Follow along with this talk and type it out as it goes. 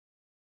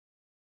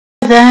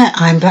There,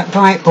 I'm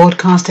Blackbright,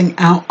 broadcasting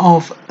out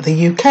of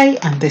the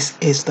UK, and this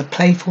is the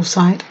playful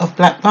side of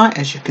Blackbright.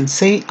 As you can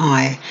see,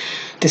 I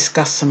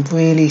discuss some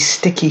really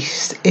sticky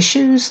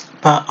issues,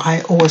 but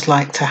I always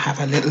like to have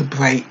a little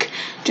break,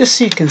 just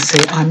so you can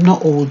see I'm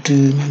not all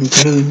doom and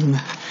gloom.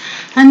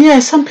 And yeah,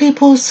 some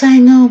people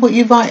saying, oh, what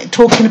you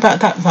talking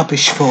about that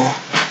rubbish for?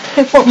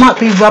 If what might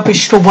be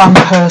rubbish for one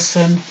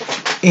person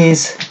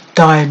is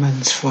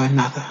diamonds for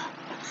another.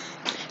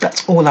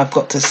 That's all I've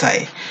got to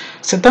say.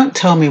 So don't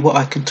tell me what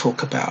I can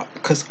talk about,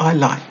 because I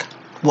like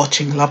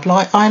watching Love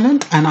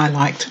Island and I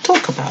like to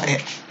talk about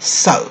it.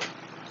 So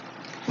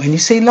when you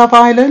see Love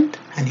Island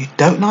and you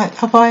don't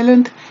like Love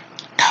Island,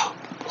 don't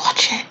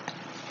watch it.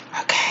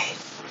 Okay.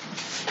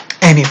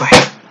 Anyway,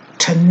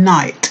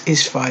 tonight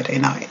is Friday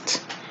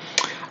night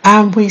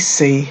and we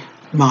see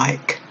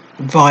Mike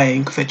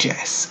vying for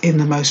Jess in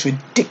the most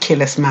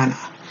ridiculous manner.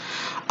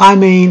 I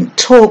mean,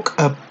 talk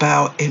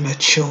about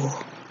immature.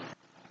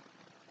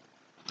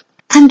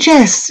 And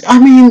Jess, I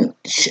mean,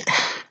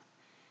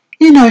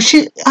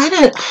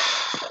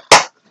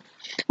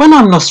 when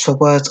I'm lost for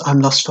words, I'm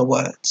lost for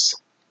words.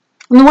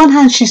 On the one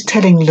hand, she's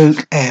telling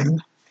Luke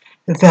M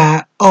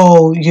that,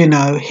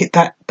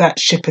 that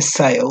ship has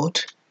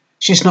sailed.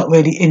 She's not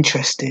really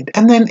interested.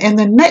 And then in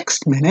the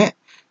next minute,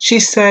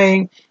 she's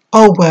saying,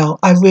 oh, well,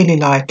 I really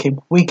like him.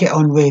 We get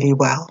on really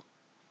well.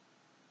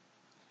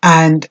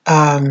 And,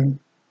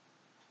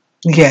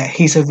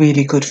 he's a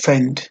really good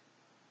friend.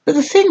 But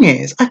the thing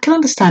is, I can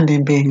understand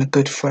him being a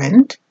good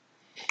friend,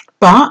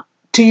 but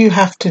do you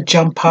have to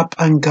jump up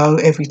and go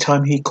every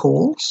time he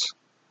calls?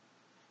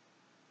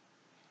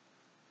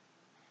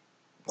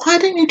 Why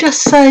don't you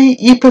just say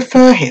you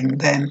prefer him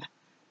then?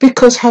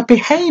 Because her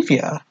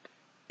behaviour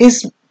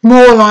is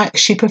more like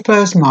she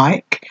prefers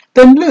Mike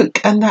than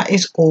Luke, and that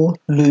is all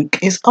Luke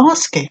is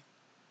asking.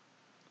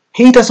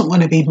 He doesn't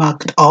want to be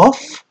mugged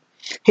off.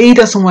 He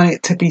doesn't want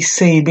it to be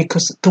seen,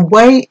 because the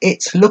way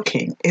it's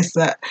looking is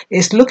that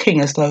it's looking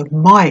as though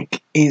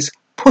Mike is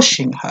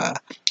pushing her,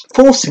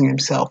 forcing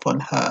himself on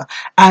her,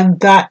 and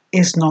that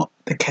is not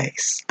the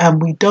case.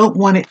 And we don't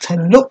want it to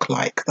look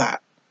like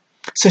that.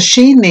 So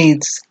she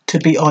needs to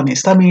be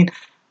honest. I mean,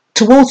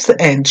 towards the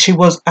end, she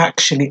was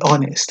actually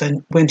honest.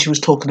 And when she was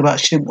talking about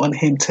she didn't want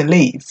him to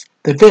leave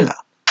the villa,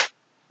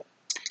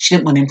 she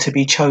didn't want him to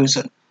be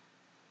chosen.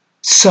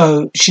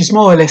 So she's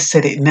more or less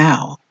said it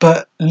now.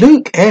 But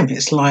Luke M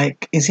is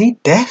like, is he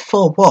deaf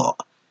or what?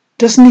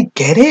 Doesn't he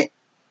get it?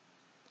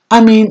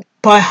 I mean,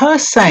 by her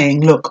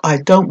saying, look, I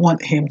don't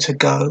want him to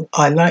go.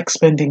 I like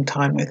spending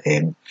time with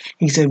him.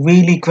 He's a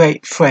really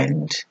great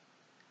friend.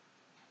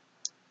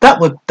 That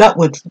would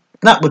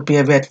be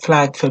a red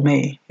flag for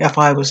me if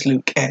I was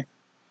Luke M.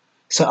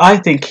 So I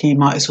think he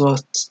might as well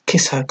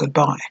kiss her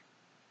goodbye.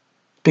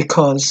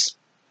 Because,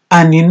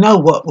 and you know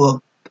what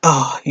will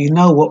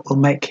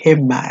make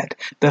him mad?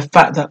 The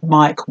fact that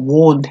Mike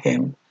warned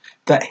him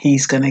that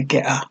he's going to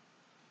get her.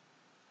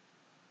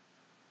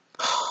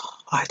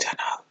 I don't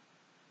know.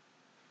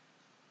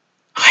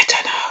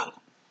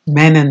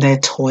 Men and their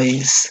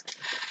toys.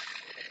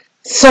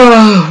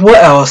 So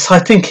what else? I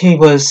think he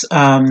was,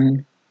 I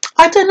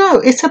don't know.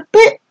 It's a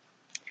bit,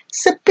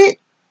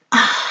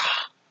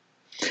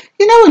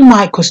 when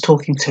Mike was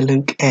talking to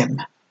Luke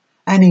M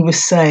and he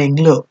was saying,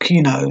 look,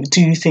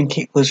 do you think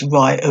it was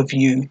right of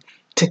you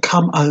to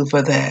come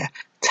over there,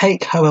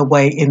 take her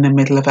away in the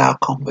middle of our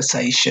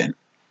conversation?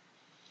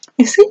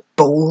 Is he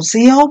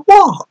ballsy or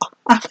what?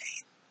 I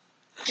mean,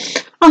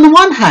 on the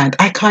one hand,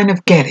 I kind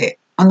of get it.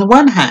 On the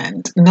one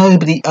hand,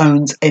 nobody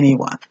owns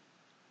anyone.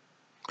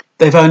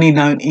 They've only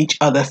known each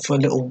other for a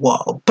little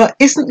while. But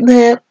isn't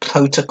there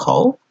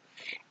protocol?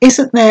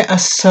 Isn't there a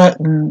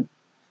certain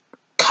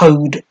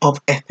code of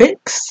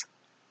ethics?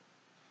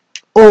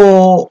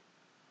 Or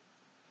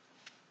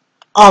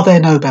are there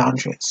no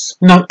boundaries?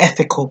 No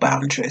ethical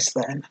boundaries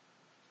then?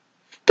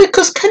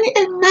 Because can you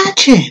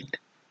imagine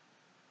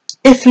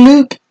if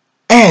Luke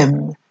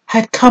M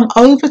had come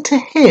over to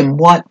him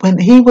when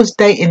he was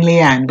dating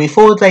Leanne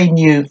before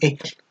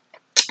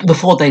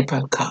they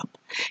broke up?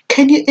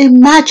 Can you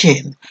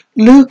imagine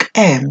Luke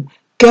M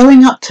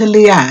going up to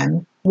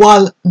Leanne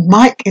while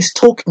Mike is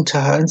talking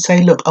to her and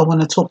say, look, I want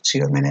to talk to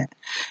you a minute.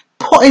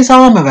 Put his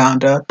arm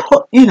around her,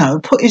 put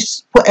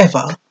his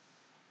whatever,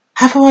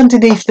 have her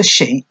underneath the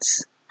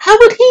sheets. How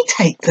would he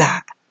take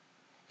that?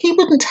 He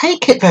wouldn't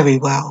take it very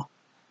well.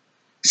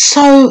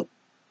 So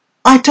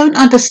I don't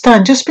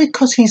understand. Just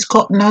because he's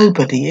got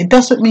nobody, it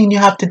doesn't mean you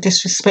have to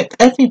disrespect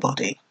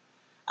everybody.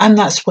 And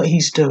that's what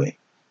he's doing.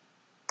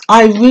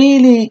 I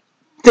really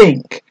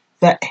think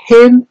that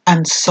him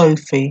and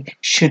Sophie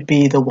should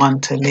be the one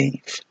to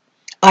leave.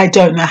 I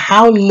don't know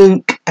how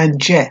Luke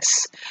and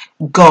Jess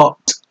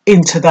got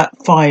into that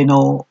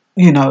final,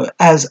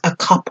 as a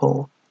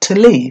couple to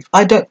leave.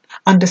 I don't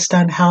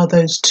understand how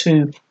those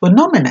two were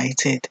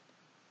nominated.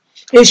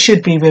 It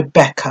should be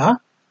Rebecca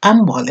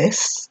and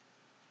Wallace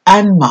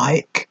and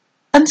Mike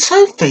and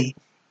Sophie.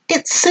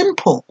 It's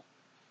simple.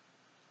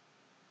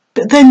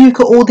 But then you've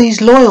got all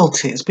these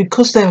loyalties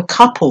because they're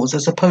couples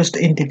as opposed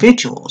to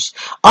individuals.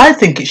 I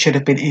think it should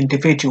have been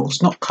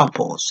individuals, not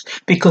couples.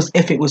 Because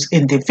if it was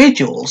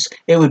individuals,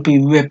 it would be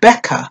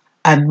Rebecca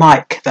and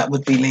Mike that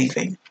would be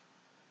leaving.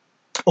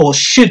 Or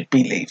should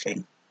be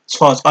leaving, as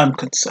far as I'm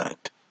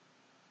concerned.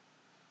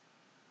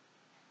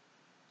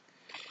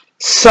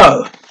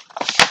 So,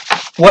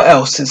 what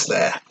else is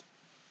there?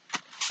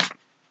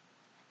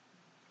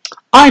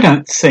 I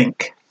don't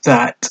think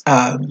that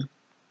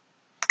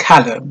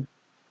Callum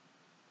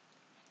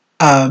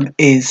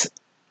is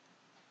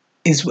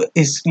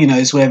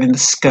wearing the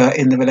skirt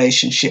in the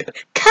relationship.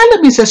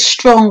 Callum is a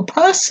strong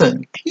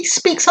person. He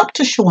speaks up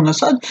to Shauna,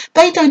 so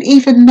they don't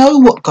even know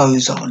what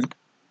goes on.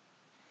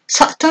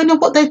 So I don't know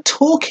what they're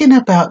talking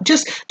about.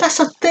 Just that's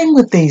a thing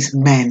with these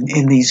men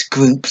in these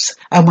groups,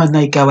 and when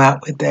they go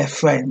out with their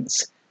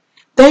friends.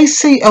 They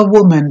see a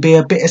woman be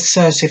a bit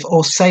assertive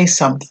or say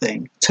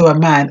something to a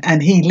man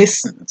and he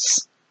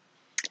listens.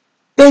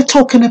 They're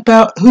talking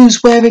about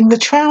who's wearing the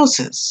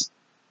trousers.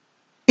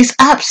 It's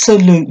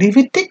absolutely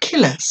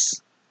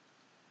ridiculous.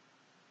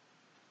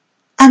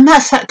 And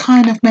that's that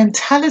kind of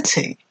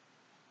mentality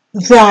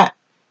that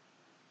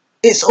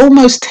it's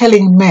almost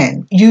telling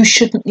men you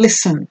shouldn't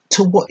listen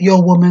to what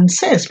your woman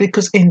says,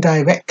 because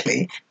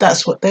indirectly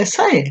that's what they're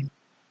saying.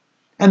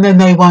 And then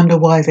they wonder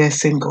why they're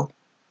single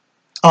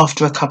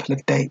after a couple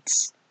of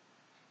dates.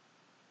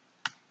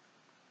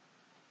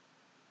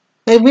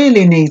 They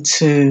really need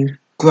to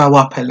grow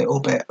up a little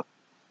bit.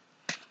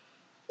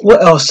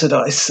 What else did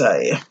I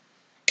say?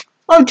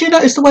 Oh, do you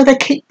notice the way they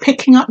keep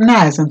picking up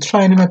Naz and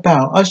throwing him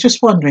about? I was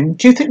just wondering,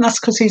 do you think that's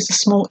because he's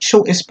the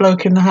shortest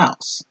bloke in the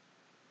house?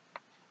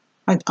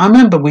 I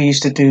remember we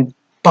used to do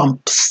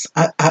bumps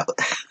at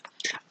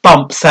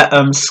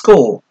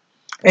school.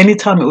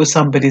 Anytime it was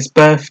somebody's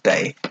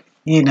birthday,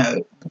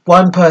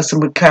 one person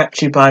would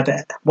catch you by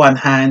the one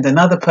hand,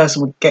 another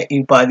person would get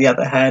you by the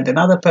other hand,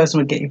 another person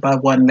would get you by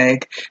one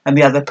leg, and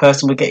the other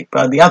person would get you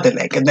by the other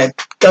leg, and they'd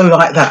go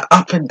like that,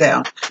 up and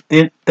down,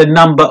 the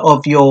number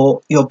of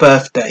your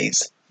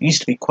birthdays. It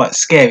used to be quite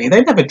scary.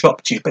 They never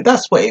dropped you, but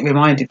that's what it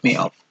reminded me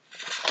of.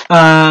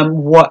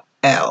 What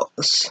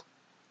else?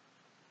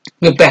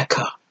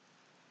 Rebecca.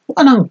 What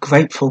an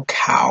ungrateful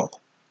cow.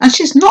 And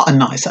she's not a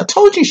nice. I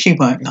told you she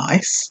weren't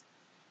nice.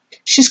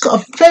 She's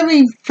got a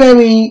very,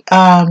 very,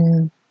 I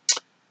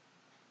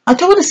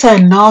don't want to say a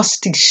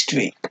nasty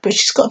streak, but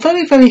she's got a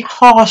very, very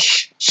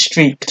harsh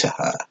streak to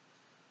her.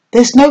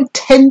 There's no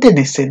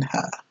tenderness in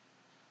her.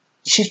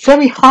 She's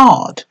very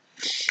hard.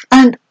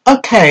 And,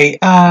 okay,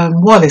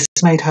 Wallace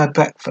made her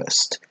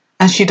breakfast,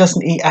 and she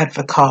doesn't eat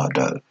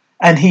avocado,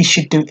 and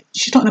she's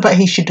talking about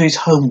he should do his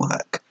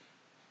homework.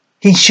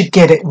 He should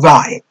get it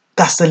right.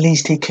 That's the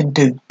least he can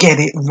do, get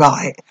it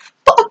right.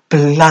 What a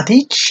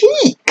bloody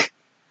cheek.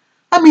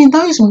 I mean,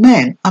 those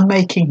men are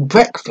making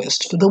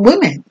breakfast for the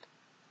women.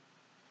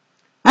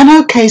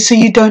 And okay, so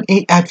you don't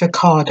eat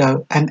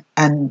avocado and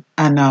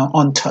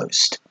on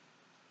toast.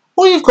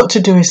 All you've got to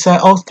do is say,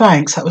 oh,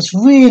 thanks, that was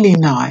really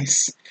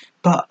nice,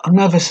 but I'm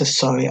ever so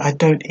sorry, I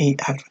don't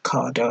eat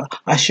avocado.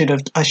 I should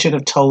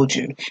have told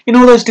you. In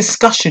all those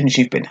discussions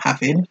you've been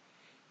having,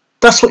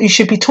 that's what you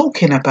should be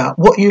talking about,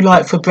 what you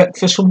like for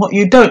breakfast and what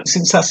you don't,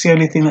 since that's the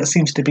only thing that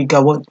seems to be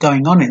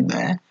going on in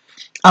there.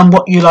 And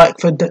what you like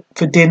for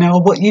dinner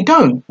or what you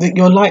don't,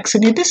 your likes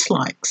and your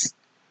dislikes.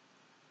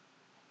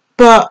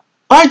 But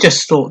I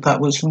just thought that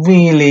was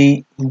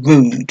really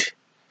rude.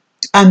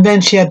 And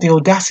then she had the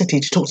audacity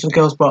to talk to the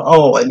girls about,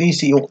 oh, at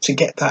least he ought to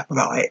get that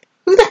right.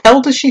 Who the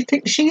hell does she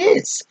think she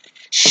is?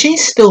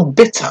 She's still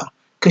bitter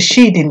because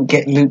she didn't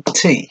get Luke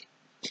T.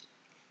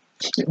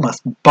 It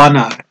must bun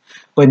her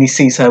when he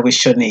sees her with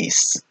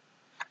Shanice.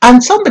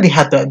 And somebody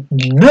had the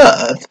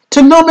nerve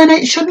to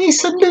nominate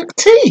Shanice and Luke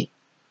T.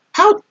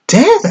 How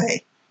dare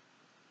they?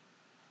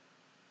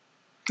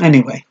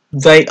 Anyway,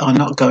 they are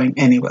not going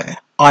anywhere.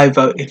 I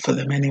voted for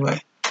them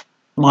anyway.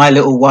 My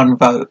little one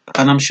vote,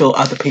 and I'm sure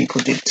other people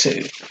did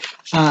too.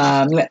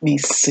 Let me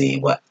see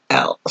what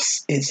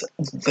else is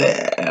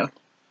there.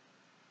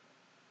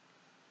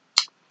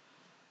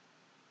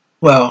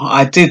 Well,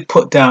 I did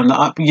put down,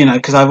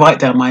 because I write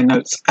down my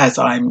notes as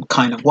I'm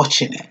kind of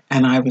watching it,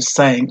 and I was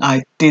saying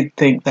I did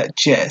think that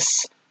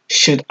Jess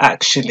should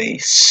actually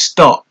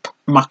stop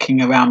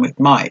mucking around with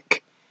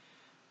Mike,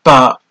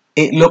 but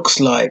it looks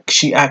like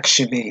she's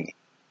actually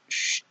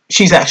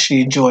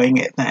enjoying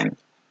it then.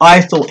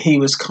 I thought he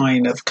was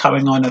kind of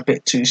coming on a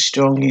bit too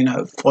strong,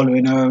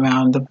 following her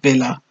around the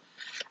villa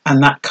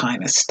and that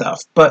kind of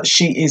stuff, but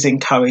she is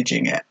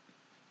encouraging it.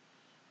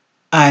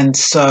 And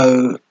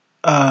so,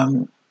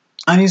 and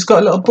he's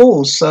got a little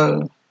balls,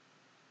 so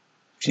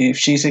if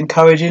she's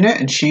encouraging it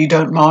and she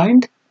don't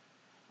mind,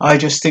 I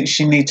just think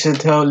she needs to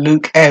tell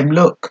Luke M,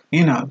 look,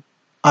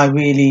 I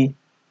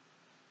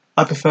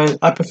prefer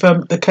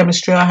the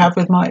chemistry I have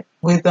with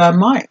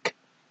Mike.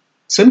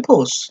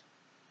 Simples.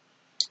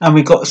 And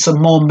we got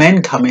some more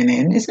men coming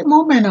in. Is it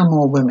more men or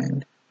more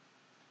women?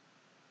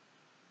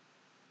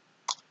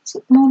 Is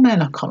it more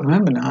men? I can't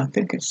remember now. I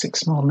think it's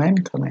 6 more men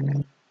coming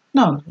in.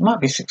 No, it might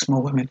be 6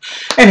 more women.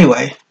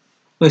 Anyway,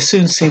 We'll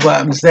soon see what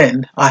happens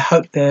then. I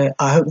hope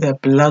they're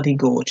bloody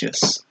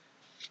gorgeous.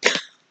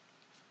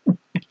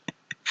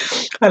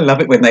 I love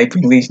it when they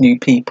bring these new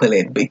people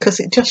in because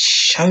it just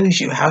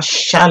shows you how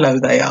shallow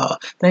they are.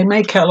 They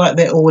make out like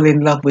they're all in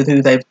love with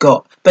who they've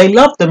got. They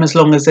love them as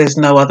long as there's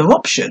no other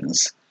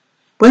options.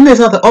 When there's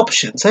other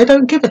options, they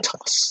don't give a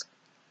toss.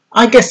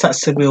 I guess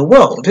that's the real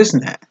world,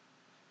 isn't it?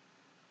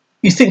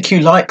 You think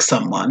you like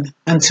someone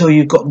until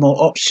you've got more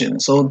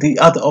options or the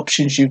other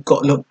options you've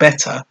got look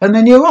better and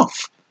then you're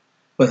off.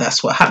 Well,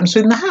 that's what happens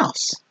in the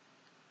house.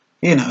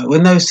 You know,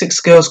 when those 6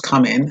 girls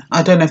come in,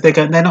 I don't know if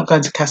they're not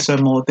going to Casa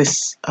Amor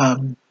this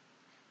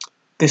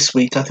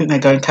week. I think they're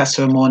going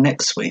Casa Amor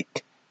next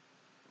week.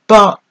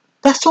 But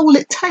that's all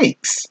it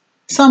takes.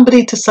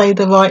 Somebody to say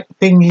the right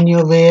thing in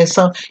your ear.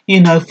 So,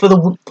 you know, for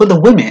the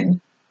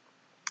women,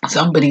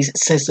 somebody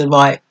says the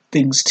right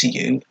things to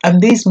you. And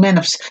these men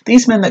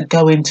that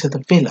go into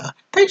the villa,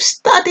 they've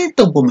studied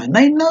the woman.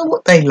 They know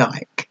what they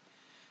like.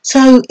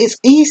 So it's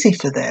easy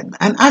for them.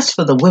 And as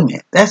for the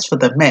women, as for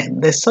the men,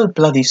 they're so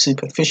bloody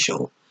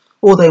superficial.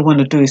 All they want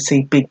to do is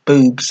see big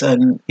boobs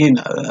and, you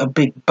know, a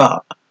big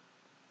butt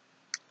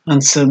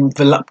and some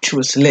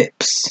voluptuous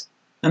lips.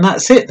 And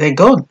that's it, they're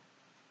gone.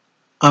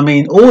 I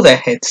mean, all their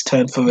heads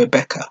turn for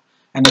Rebecca.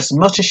 And as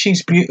much as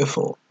she's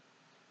beautiful,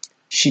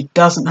 she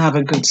doesn't have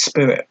a good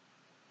spirit.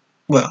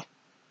 Well,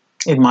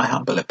 in my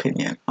humble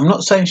opinion. I'm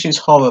not saying she's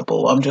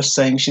horrible. I'm just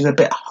saying she's a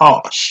bit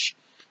harsh.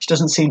 She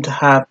doesn't seem to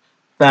have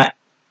that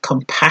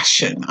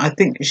compassion. I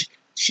think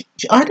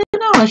I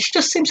don't know, she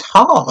just seems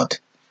hard.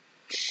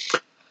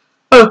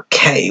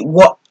 Okay,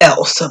 what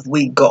else have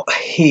we got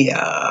here?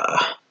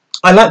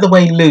 I like the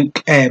way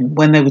Luke M,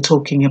 when they were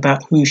talking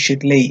about who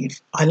should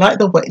leave, I like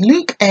the way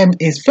Luke M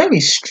is very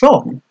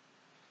strong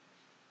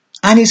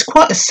and he's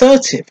quite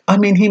assertive. I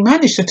mean, he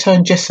managed to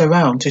turn Jess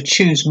around to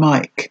choose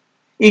Mike,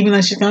 even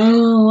though she's going,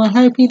 oh, I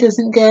hope he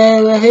doesn't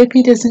go, I hope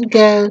he doesn't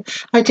go,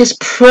 I just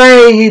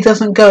pray he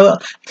doesn't go.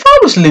 If I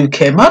was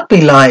Luke M, I'd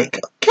be like,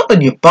 get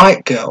on your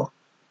bike, girl.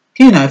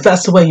 You know, if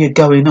that's the way you're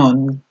going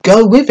on,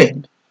 go with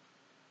him.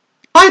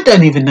 I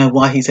don't even know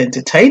why he's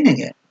entertaining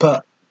it,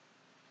 but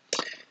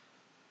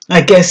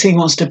I guess he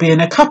wants to be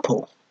in a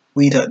couple.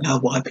 We don't know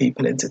why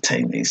people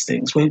entertain these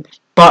things.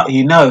 But,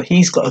 you know,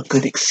 he's got a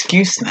good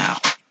excuse now.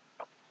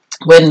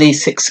 When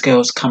these 6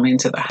 girls come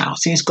into the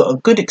house, he's got a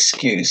good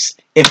excuse,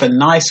 if a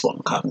nice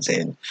one comes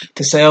in,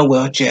 to say, oh,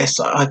 well, Jess,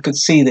 I could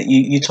see that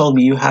you told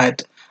me you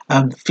had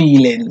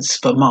feelings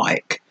for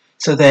Mike,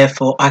 so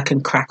therefore I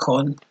can crack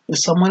on with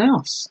someone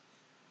else.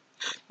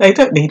 They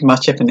don't need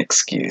much of an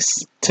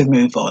excuse to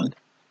move on.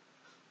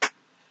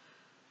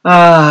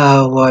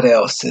 What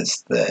else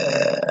is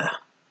there?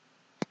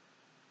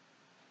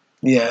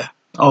 Yeah.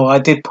 Oh, I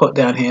did put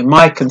down here,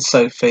 Mike and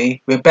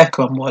Sophie,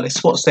 Rebecca and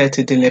Wallace, what's there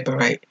to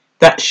deliberate?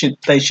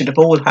 They should have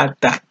all had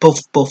that,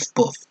 boof, boof,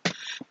 boof.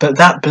 But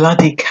that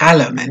bloody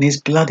Callum and his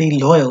bloody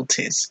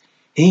loyalties,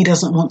 he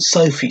doesn't want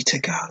Sophie to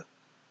go.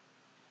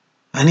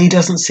 And he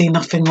doesn't see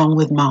nothing wrong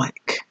with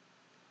Mike.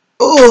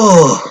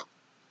 Oh!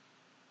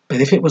 But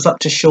if it was up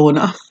to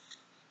Shauna,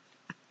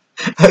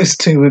 those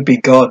two would be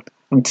gone,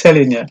 I'm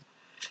telling you.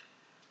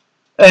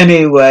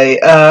 Anyway,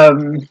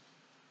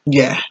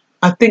 yeah,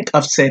 I think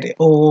I've said it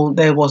all.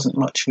 There wasn't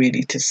much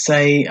really to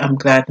say. I'm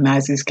glad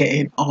Naz is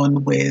getting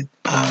on with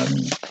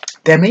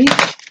Demi.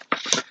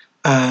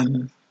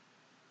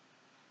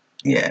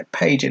 Yeah,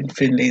 Paige and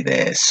Finley,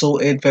 they're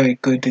sorted, very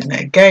good in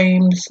their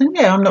games. And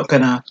yeah, I'm not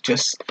going to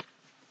just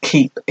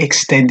keep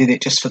extending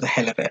it just for the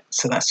hell of it.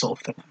 So that's all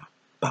for now.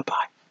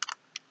 Bye-bye.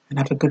 And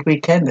have a good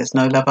weekend. There's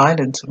no Love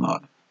Island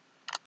tomorrow.